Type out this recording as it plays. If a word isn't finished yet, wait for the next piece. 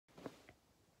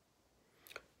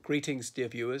Greetings, dear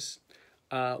viewers.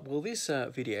 This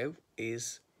video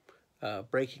is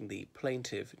breaking the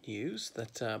plaintive news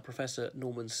that Professor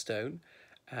Norman Stone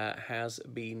has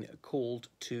been called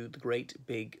to the great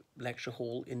big lecture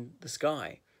hall in the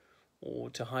sky,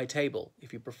 or to high table,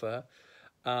 if you prefer.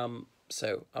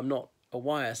 So I'm not a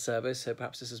wire service, so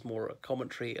perhaps this is more a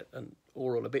commentary, an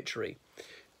oral obituary.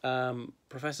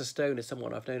 Professor Stone is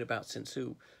someone I've known about since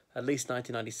at least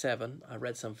 1997. I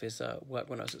read some of his work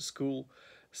when I was at school.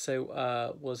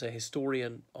 So was a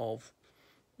historian of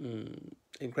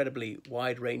incredibly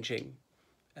wide-ranging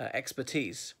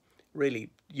expertise,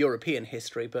 really European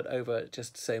history, but over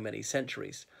just so many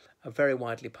centuries, very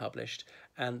widely published.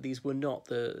 And these were not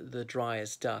the dry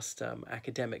as dust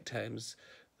academic tomes,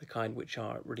 the kind which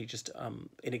are really just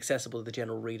inaccessible to the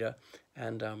general reader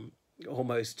and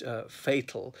almost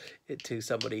fatal to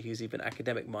somebody who's even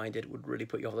academic minded, would really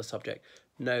put you off the subject.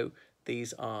 No,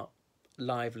 these are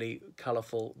lively,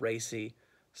 colourful, racy,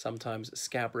 sometimes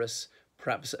scabrous,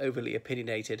 perhaps overly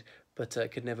opinionated, but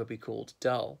could never be called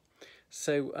dull.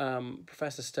 So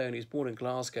Professor Stone, he was born in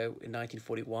Glasgow in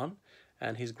 1941,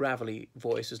 and his gravelly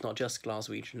voice is not just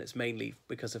Glaswegian, it's mainly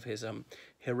because of his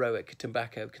heroic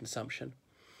tobacco consumption.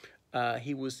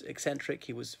 He was eccentric,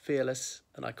 he was fearless,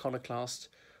 an iconoclast,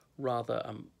 rather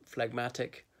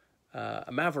phlegmatic,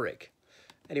 a maverick.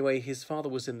 Anyway, his father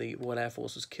was in the Royal Air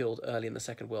Force, was killed early in the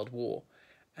Second World War.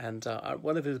 And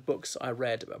one of his books I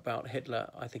read about Hitler,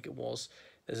 I think it was,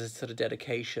 there's a sort of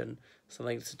dedication,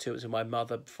 something to my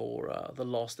mother for the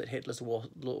loss that Hitler's war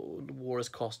has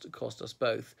cost us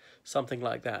both, something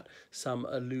like that, some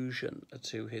allusion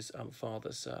to his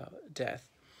father's death.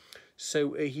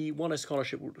 So he won a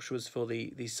scholarship which was for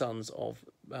the sons of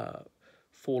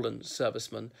fallen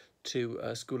servicemen to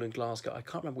a school in Glasgow. I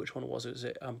can't remember which one it was. It was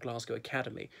at Glasgow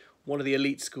Academy, one of the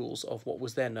elite schools of what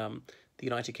was then the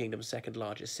United Kingdom's second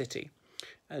largest city.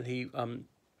 And he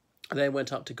then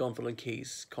went up to Gonville and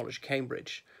Caius College,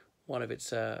 Cambridge, one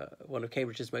of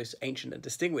Cambridge's most ancient and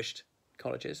distinguished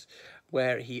colleges,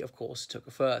 where he, of course, took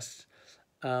a first.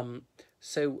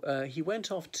 So he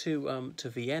went off to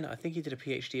Vienna. I think he did a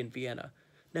PhD in Vienna.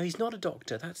 No, he's not a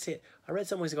doctor. That's it. I read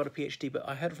somewhere he got a PhD, but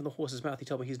I heard it from the horse's mouth. He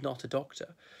told me he's not a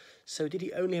doctor. So did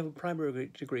he only have a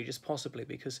primary degree? Just possibly,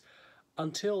 because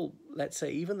until, let's say,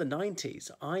 even the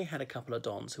 90s, I had a couple of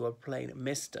dons who were plain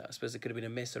Mr. I suppose it could have been a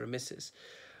Miss or a Mrs.,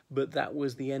 but that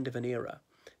was the end of an era.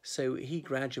 So he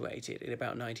graduated in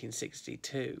about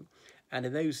 1962, and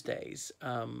in those days,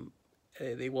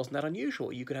 it wasn't that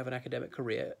unusual. You could have an academic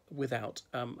career without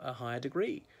a higher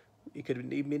degree. You could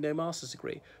even be no master's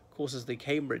degree. Of course, as the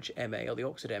Cambridge MA or the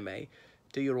Oxford MA,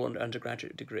 do your own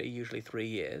undergraduate degree, usually 3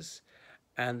 years,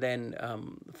 and then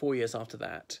 4 years after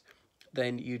that,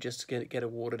 then you just get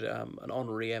awarded an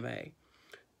honorary MA.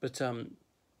 But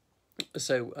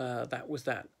so that was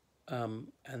that,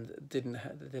 and didn't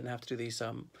have to do these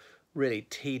really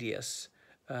tedious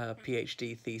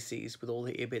PhD theses with all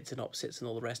the ibits and opposites and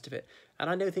all the rest of it. And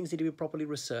I know things need to be properly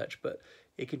researched, but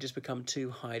it can just become too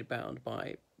hidebound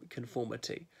by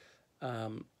conformity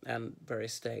and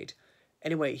various state.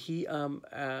 Anyway, he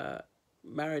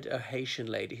married a Haitian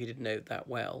lady who didn't know that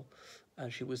well,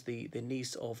 and she was the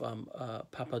niece of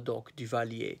Papa-Doc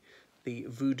Duvalier, the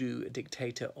voodoo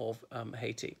dictator of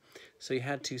Haiti. So he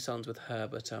had 2 sons with her,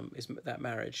 but that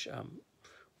marriage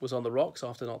was on the rocks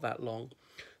after not that long.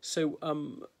 So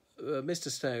Mr.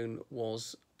 Stone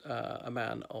was a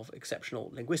man of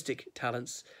exceptional linguistic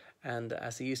talents, and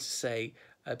as he used to say,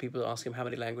 people ask him how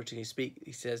many languages can you speak.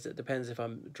 He says it depends if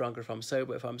I'm drunk or if I'm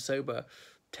sober. If I'm sober,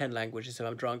 10 languages. If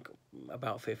I'm drunk,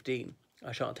 about 15.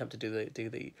 I shan't attempt to do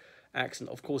the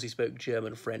accent. Of course, he spoke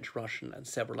German, French, Russian, and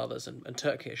several others, and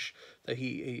Turkish, though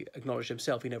he acknowledged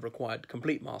himself he never acquired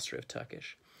complete mastery of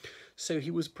Turkish. So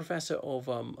he was professor of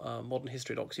modern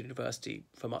history at Oxford University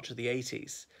for much of the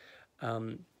 80s.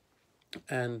 And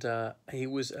he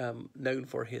was known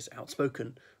for his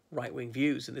outspoken right-wing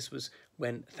views, and this was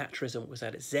when Thatcherism was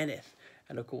at its zenith.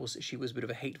 And of course, she was a bit of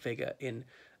a hate figure in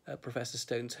Professor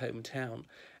Stone's hometown.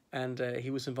 And he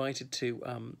was invited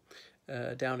to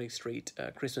Downing Street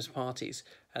Christmas parties,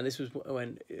 and this was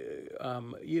when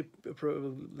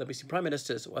prime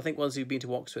ministers, I think ones who've been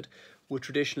to Oxford, were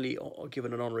traditionally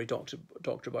given an honorary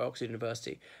doctorate by Oxford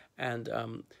University, and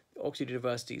Oxford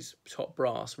University's top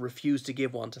brass refused to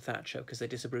give one to Thatcher because they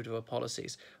disapproved of her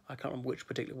policies. I can't remember which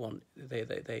particular one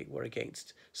they were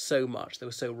against so much. They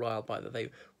were so riled by that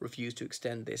they refused to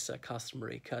extend this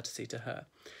customary courtesy to her.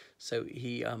 So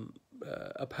he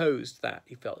opposed that.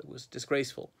 He felt it was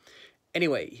disgraceful.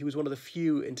 Anyway, he was one of the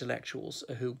few intellectuals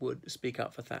who would speak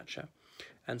up for Thatcher.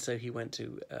 And so he went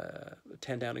to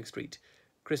 10 Downing Street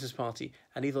Christmas party,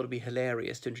 and he thought it'd be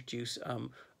hilarious to introduce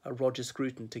Roger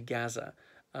Scruton to Gaza.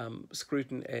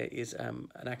 Scruton is an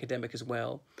academic as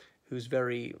well, who's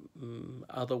very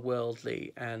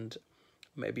otherworldly and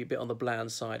maybe a bit on the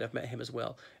bland side. I've met him as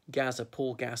well. Gaza,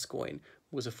 Paul Gascoigne,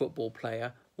 was a football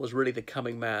player, was really the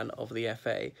coming man of the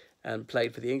FA, and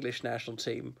played for the English national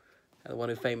team, the one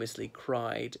who famously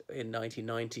cried in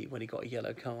 1990 when he got a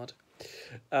yellow card.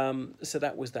 So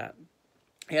that was that.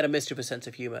 He had a mischievous sense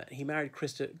of humour. He married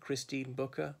Christine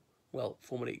Booker, well,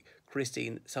 formerly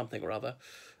Christine something or other,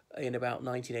 in about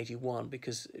 1981,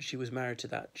 because she was married to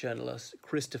that journalist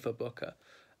Christopher Booker.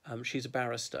 She's a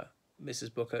barrister,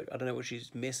 Mrs. Booker. I don't know what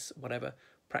she's, Miss, whatever,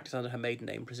 practiced under her maiden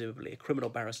name, presumably, a criminal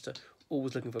barrister,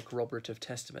 always looking for corroborative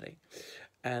testimony.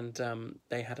 And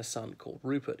they had a son called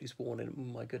Rupert, who's born in, oh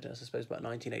my goodness, I suppose about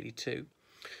 1982.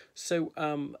 So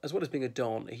as well as being a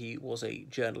Don, he was a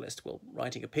journalist, well,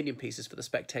 writing opinion pieces for The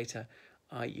Spectator.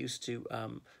 I used to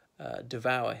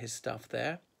devour his stuff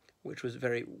there, which was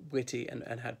very witty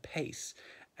and had pace.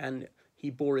 And he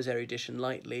bore his erudition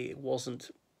lightly. It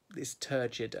wasn't this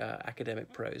turgid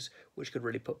academic prose, which could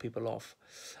really put people off.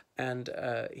 And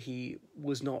he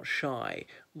was not shy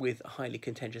with highly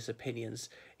contentious opinions.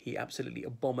 He absolutely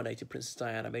abominated Princess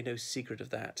Diana, made no secret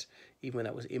of that, even when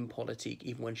that was impolitique,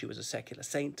 even when she was a secular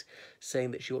saint,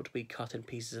 saying that she ought to be cut in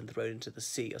pieces and thrown into the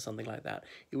sea or something like that.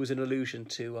 It was an allusion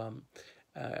to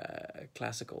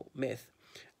classical myth.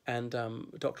 And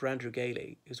Dr. Andrew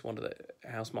Gailey, who's one of the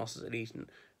housemasters at Eton,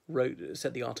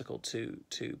 sent the article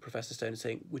to Professor Stone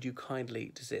saying, would you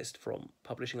kindly desist from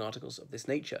publishing articles of this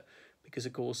nature? Because,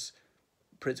 of course,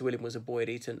 Prince William was a boy at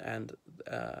Eton, and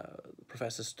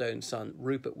Professor Stone's son,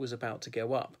 Rupert, was about to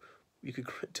go up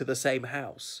to the same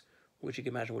house, which you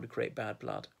can imagine would create bad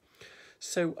blood.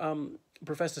 So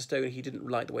Professor Stone, he didn't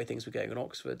like the way things were going in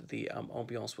Oxford. The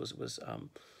ambiance was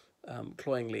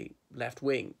cloyingly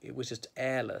left-wing. It was just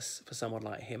airless for someone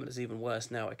like him, and it's even worse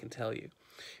now, I can tell you.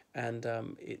 And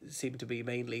it seemed to be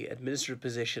mainly administrative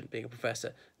position, being a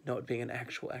professor, not being an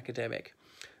actual academic.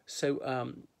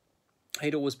 So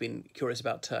he'd always been curious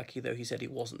about Turkey, though he said he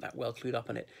wasn't that well clued up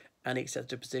in it, and he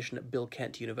accepted a position at Bill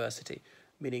Kent University,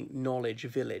 meaning Knowledge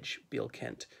Village, Bill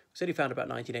Kent. So he found about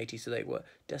 1980, so they were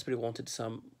desperately wanted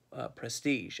some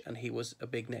prestige, and he was a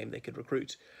big name they could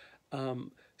recruit.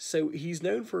 So he's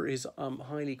known for his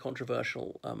highly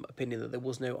controversial opinion that there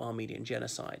was no Armenian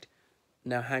genocide.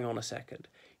 Now, hang on a second.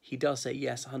 He does say,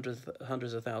 yes,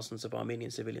 hundreds of thousands of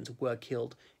Armenian civilians were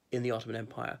killed in the Ottoman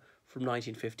Empire from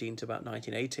 1915 to about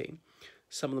 1918.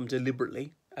 Some of them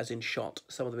deliberately, as in shot,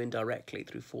 some of them indirectly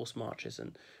through forced marches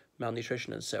and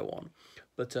malnutrition and so on.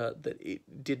 But that it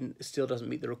still doesn't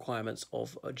meet the requirements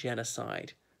of a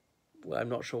genocide. Well, I'm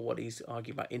not sure what he's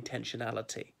arguing about,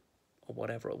 intentionality or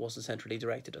whatever. It wasn't centrally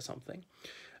directed or something.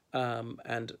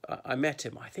 And I met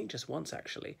him, I think just once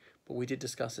actually, but we did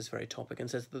discuss this very topic, and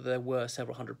says that there were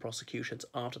several hundred prosecutions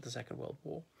after the Second World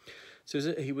War.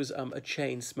 So he was a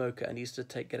chain smoker, and he used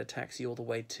to get a taxi all the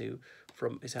way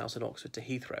from his house in Oxford to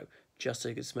Heathrow just so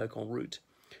he could smoke en route.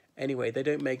 Anyway, they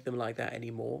don't make them like that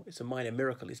anymore. It's a minor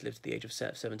miracle he's lived to the age of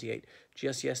 78.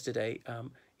 Just yesterday,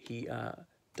 he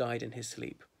died in his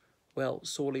sleep. Well,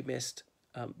 sorely missed.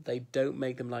 They don't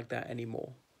make them like that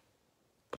anymore.